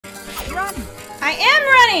Run! I am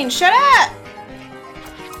running! Shut up!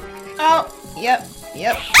 Oh, yep.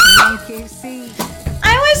 Monkey see.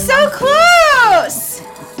 I was so close!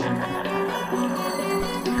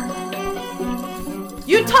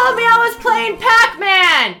 You told me I was playing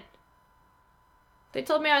Pac-Man! They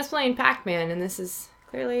told me I was playing Pac-Man, and this is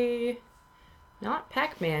clearly not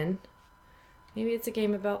Pac-Man. Maybe it's a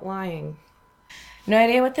game about lying. No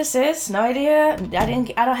idea what this is. No idea.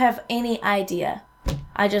 I don't have any idea.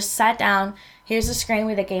 I just sat down. Here's the screen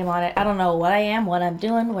with a game on it. I don't know what I am, what I'm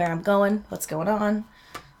doing, where I'm going, what's going on.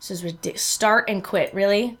 This is ridiculous. Start and quit.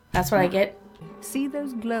 Really? That's what I get? See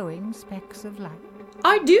those glowing specks of light?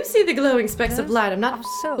 I do see the glowing specks of Those light. I'm not are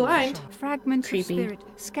soul blind. shot fragments Creepy. of spirit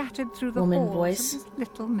scattered through the Woman halls voice. of this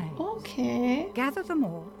little maze. Okay. Gather them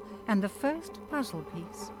all, and the first puzzle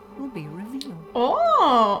piece will be revealed.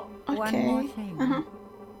 Oh, okay. One more thing.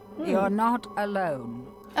 You're not alone.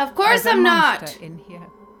 Of course There's a I'm not. monster in here.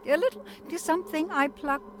 There's something I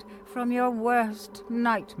plucked from your worst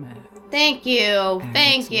nightmare. Thank you.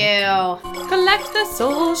 Thank you. Collect the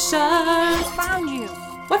soul shards. Found you.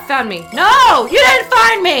 What found me? No! You didn't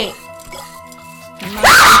find me!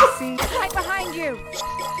 See, right behind you.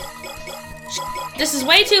 This is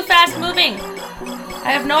way too fast moving.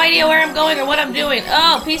 I have no idea where I'm going or what I'm doing.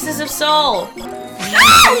 Oh, pieces of soul.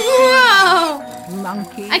 Whoa!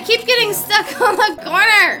 Monkey. I keep getting stuck on the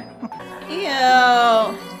corner.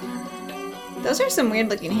 Ew. Those are some weird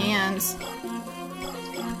looking hands.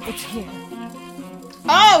 It's here.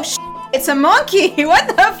 Oh, it's a monkey. What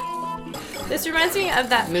the f? This reminds me of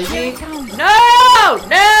that movie. Here it comes. No!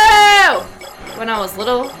 No! When I was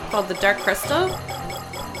little, called The Dark Crystal.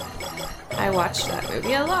 I watched that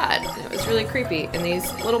movie a lot. It was really creepy. And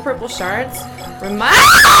these little purple shards remind—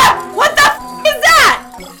 Ah! What the f is that?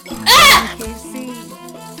 Ah! Monkey see.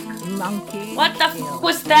 Monkey. What the kill. f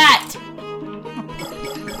was that?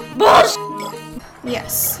 Bullshit!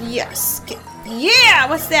 Yes. Yeah,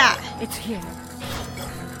 what's that? It's here.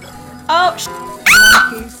 Oh,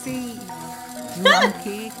 Monkey see.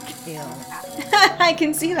 Monkey kill. I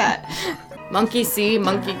can see that. Monkey see,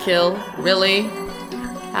 monkey kill. Really?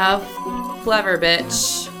 How clever,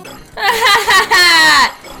 bitch.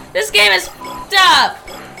 This game is f***ed up.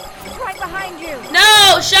 It's right behind you.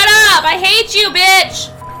 No, shut up. I hate you, bitch.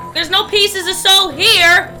 There's no pieces of soul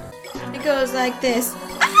here. It goes like this.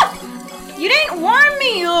 Ah! You didn't warn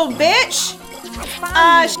me, you little bitch.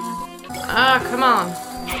 Ah, come on.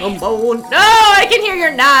 Come on. No, I can hear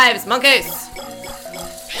your knives, monkeys.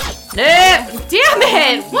 Damn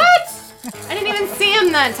it! What? I didn't even see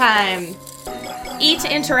him that time. E to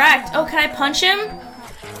interact. Oh, can I punch him?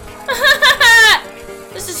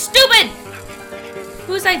 This is stupid.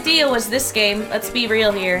 Whose idea was this game? Let's be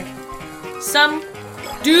real here. Some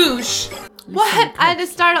douche. What? I had to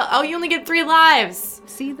start. Oh, you only get 3 lives.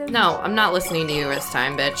 See those? No, I'm not listening to you this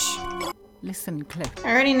time, bitch. Listen close. I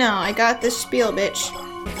already know. I got this spiel, bitch.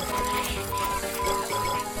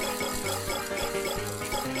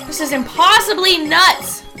 This is impossibly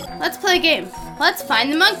nuts. Let's play a game. Let's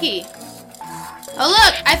find the monkey. Oh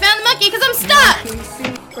look, I found the monkey because I'm stuck. Monkey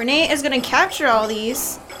see. Renae is gonna capture all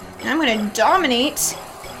these, and I'm gonna dominate.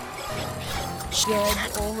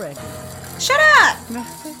 Dead already. Shut up!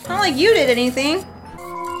 Not like you did anything.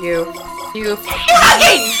 You. Monkey! Damn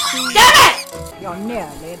it! You're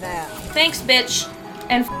nearly there. Thanks, bitch.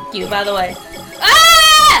 And f you, by the way.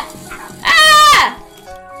 Ah! Ah!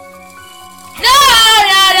 No!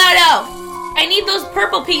 I need those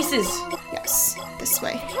purple pieces. Yes, this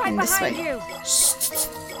way. Right And this behind way. you.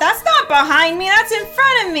 That's not behind me. That's in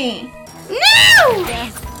front of me. No!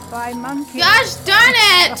 Death by monkey. Gosh darn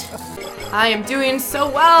it! I am doing so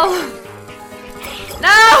well.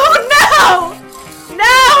 No!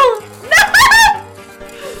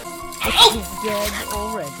 Dead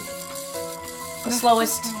already. The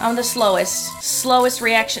slowest. I'm the slowest. Slowest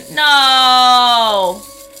reaction. No!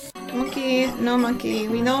 Monkey, no monkey.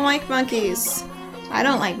 We don't like monkeys. I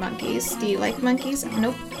don't like monkeys. Do you like monkeys?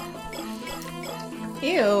 Nope.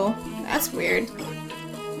 Ew, that's weird.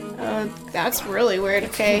 That's really weird.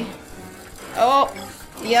 Okay. Oh,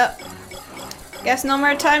 yep. Guess no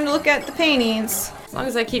more time to look at the paintings. As long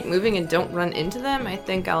as I keep moving and don't run into them, I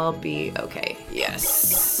think I'll be okay.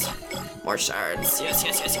 Yes. More shards. Yes.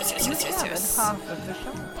 Covered half of the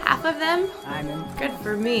shop. Half of them? I'm in. Good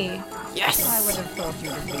for me. Yes. I would have thought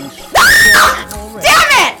you'd have been dead already.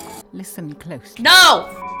 Damn it! Listen close. No!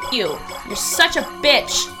 F you. You're such a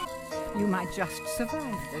bitch. You might just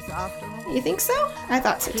survive this after all. You think so? I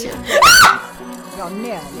thought so too. You're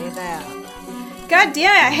nearly there. God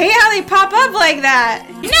damn it, I hate how they pop up like that.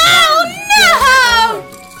 No!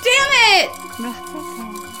 Damn it! That's okay.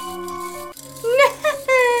 No,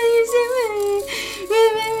 you're so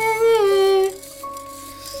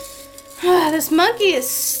This monkey is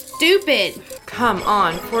stupid. Come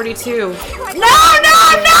on, 42.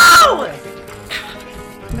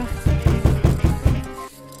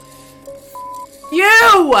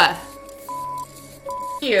 No!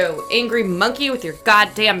 You angry monkey with your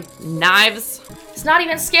goddamn knives. It's not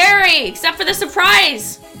even scary, except for the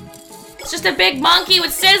surprise. It's just a big monkey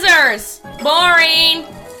with scissors. Boring.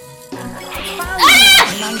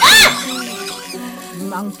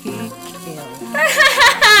 Monkey kill.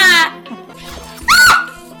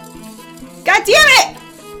 God damn it!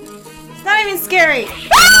 It's not even scary.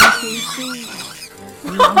 Monkey see.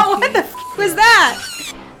 What the f was that?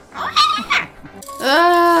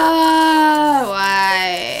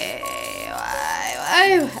 Why?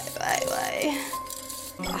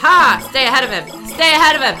 Ha! Stay ahead of him. Stay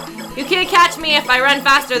ahead of him. You can't catch me if I run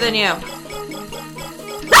faster than you.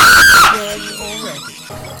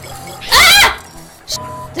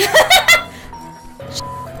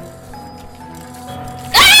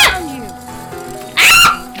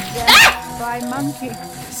 By monkey.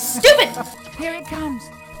 Stupid. Here it comes.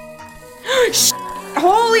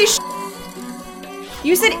 Holy sh!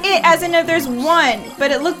 You said it as in if there's one,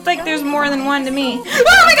 but it looked like there's more than one to me.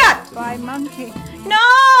 Oh my god! By monkey. No!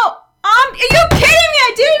 Are you kidding me?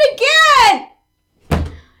 I did it again!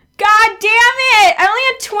 God damn it! I only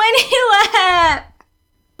had 20 left!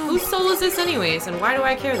 Whose soul is this anyways, and why do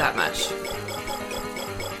I care that much?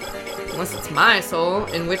 Unless it's my soul,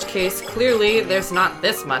 in which case, clearly, there's not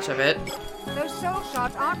this much of it. Those soul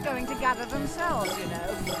shards aren't going to gather themselves, you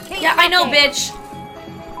know. Keep Yeah, I know, looking. bitch.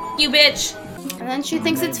 You bitch. And then she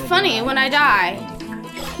thinks it's funny when I die.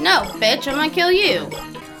 No, bitch, I'm gonna kill you.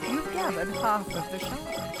 You've gathered half of the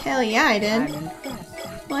shards. Hell yeah, I I'm did.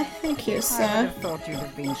 impressed. Why, thank you, I would sir. have thought you'd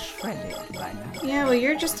have been shredded by now. Yeah, well,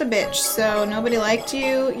 you're just a bitch, so nobody liked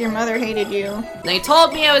you, your mother hated you. They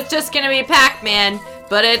told me it was just gonna be Pac-Man,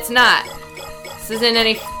 but it's not. This isn't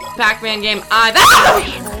any Pac-Man game either.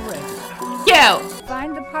 Already. You!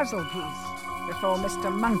 Find the puzzle piece before Mr.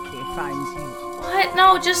 Monkey finds you. What?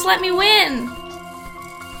 No, just let me win.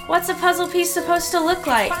 What's a puzzle piece supposed to look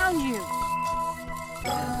like? Found you.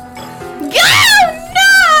 No!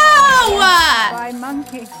 By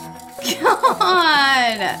monkey.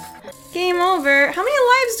 God! Game over. How many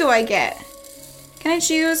lives do I get? Can I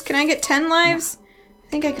choose? Can I get 10 lives? I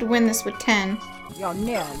think I could win this with 10. You're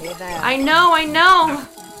nearly there. I know.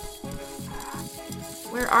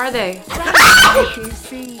 Where are they? Monkey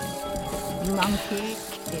see. Monkey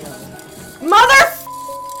kill. Mother!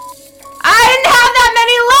 I didn't have that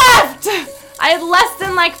many left! I had less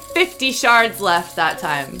than like 50 shards left that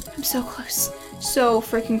time. I'm so close. So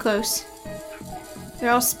freaking close.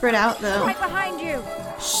 They're all spread out though. Right behind you.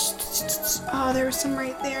 Oh, there was some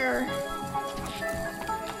right there.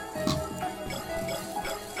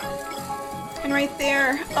 And right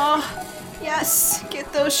there. Oh, yes.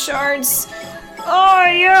 Get those shards. Oh,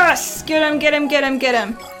 yes. Get him, get him, get him, get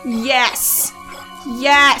him. Yes.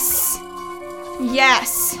 Yes.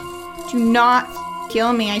 Yes. Do not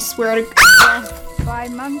kill me, I swear to God. By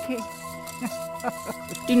monkey.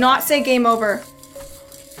 Do not say game over.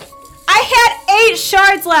 I had 8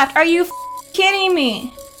 shards left. Are you kidding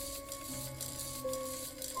me?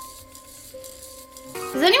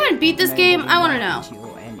 Does anyone beat this game? I want to know.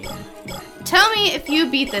 Your enemy. Tell me if you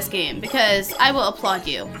beat this game, because I will applaud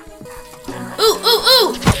you.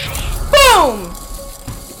 Ooh! Boom!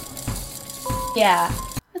 Yeah.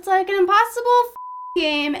 It's like an impossible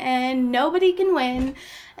game, and nobody can win,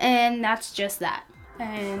 and that's just that.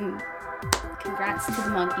 And congrats to the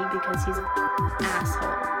monkey, because he's an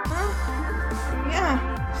asshole. Yeah.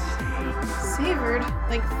 Savored.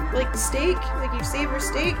 Like steak? Like you savor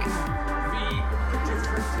steak?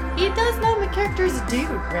 He does know what characters do,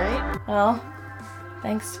 right? Well,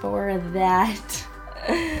 thanks for that.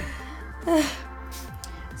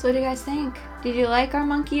 So what do you guys think? Did you like our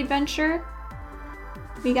monkey adventure?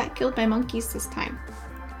 We got killed by monkeys this time.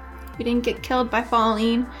 We didn't get killed by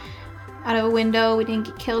falling out of a window. We didn't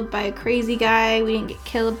get killed by a crazy guy. We didn't get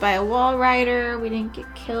killed by a wall rider. We didn't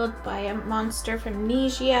get killed by a monster from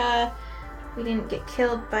Amnesia. We didn't get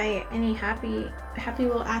killed by any happy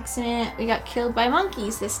little accident. We got killed by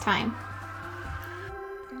monkeys this time.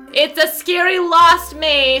 It's a scary lost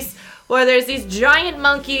maze where there's these giant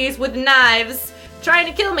monkeys with knives trying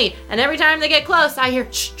to kill me. And every time they get close, I hear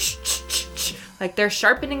ch ch ch ch ch, like they're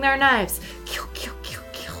sharpening their knives. Kill, kill, kill,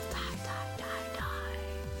 kill, die, die,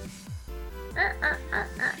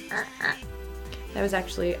 die, die. That was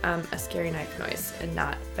actually a scary knife noise and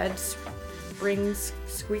not bed springs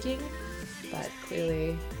squeaking, but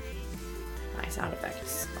clearly my sound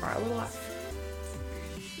effects are a little off.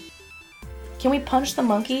 Can we punch the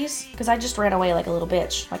monkeys? Because I just ran away like a little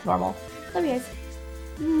bitch, like normal. Love you guys.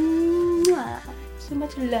 Mwah. So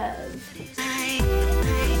much love.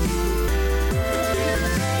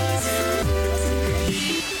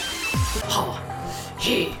 Ha,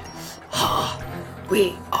 he, ha.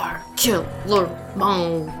 We are killer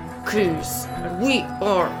monkeys, and we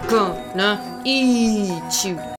are gonna eat you.